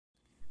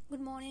Good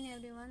morning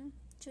everyone.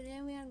 Today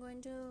we are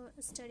going to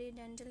study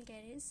dental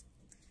caries.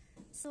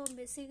 So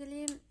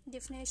basically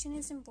definition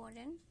is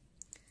important.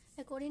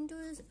 According to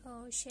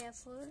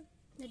Schaeffer,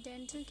 the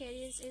dental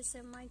caries is a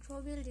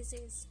microbial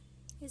disease.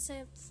 It's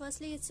an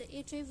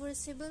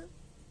irreversible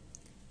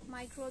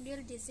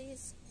microbial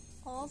disease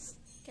of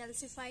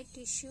calcified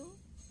tissue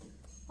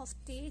of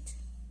teeth,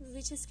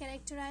 which is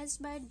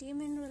characterized by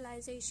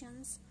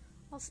demineralizations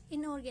of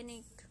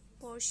inorganic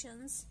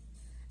portions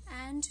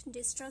and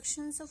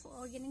destructions of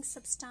organic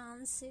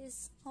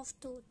substances of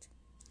tooth,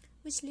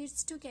 which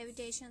leads to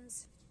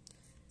cavitations.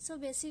 So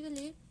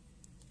basically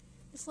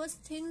the first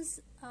things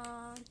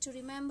to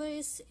remember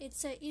is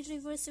it's an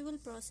irreversible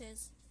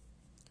process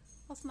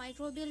of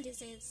microbial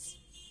disease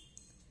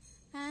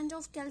and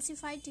of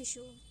calcified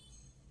tissue,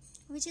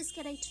 which is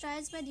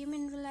characterized by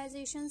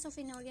demineralizations of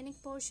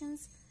inorganic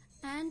portions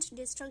and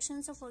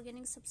destructions of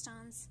organic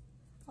substance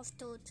of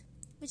tooth,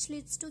 which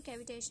leads to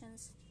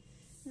cavitations.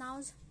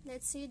 Now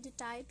let's see the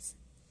types.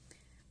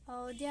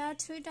 There are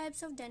three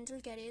types of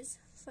dental caries.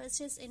 First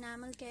is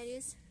enamel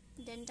caries,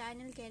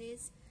 dentinal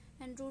caries,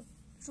 and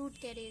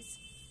root caries.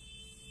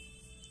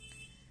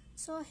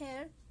 So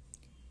here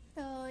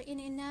in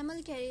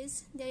enamel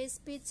caries there is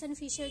pits and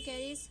fissure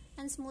caries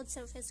and smooth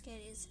surface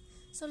caries.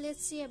 So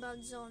let's see about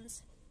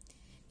zones.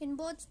 In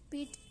both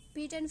pit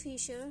and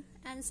fissure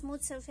and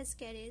smooth surface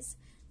caries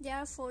there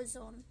are four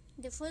zones.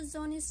 The first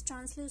zone is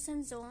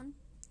translucent zone,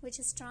 which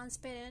is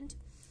transparent,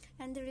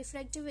 and the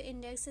refractive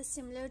index is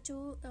similar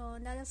to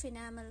that of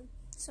enamel,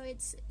 so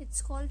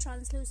it's called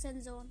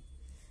translucent zone.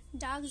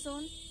 Dark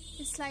zone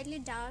is slightly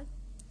dark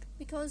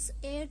because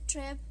air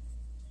trap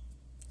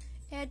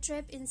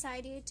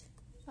inside it,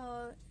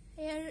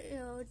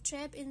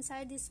 trap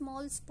inside the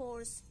small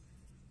spores.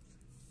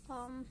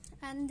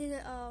 And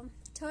the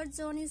third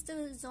zone is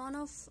the zone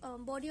of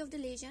body of the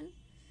lesion,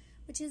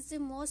 which is the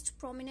most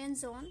prominent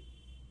zone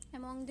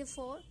among the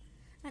four,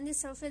 and the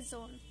surface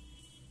zone.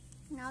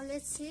 Now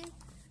let's see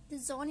the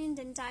zone in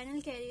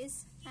dentinal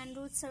caries and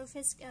root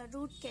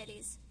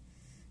caries.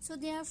 So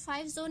there are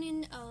 5 zones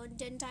in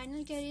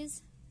dentinal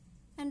caries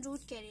and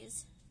root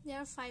caries. There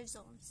are 5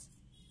 zones.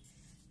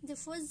 The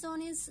first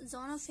zone is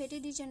zone of fatty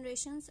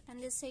degenerations,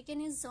 and the second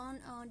is zone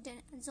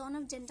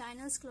of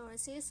dentinal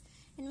sclerosis,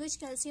 in which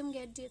calcium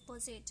get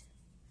deposit,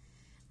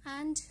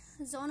 and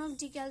zone of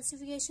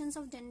decalcifications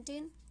of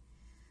dentin.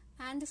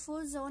 And the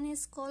fourth zone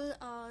is called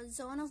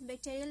zone of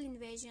bacterial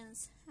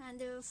invasions, and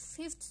the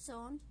fifth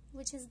zone,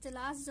 which is the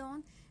last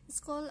zone, is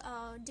called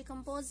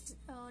decomposed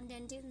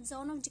dentin,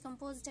 zone of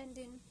decomposed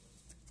dentin.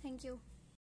 Thank you.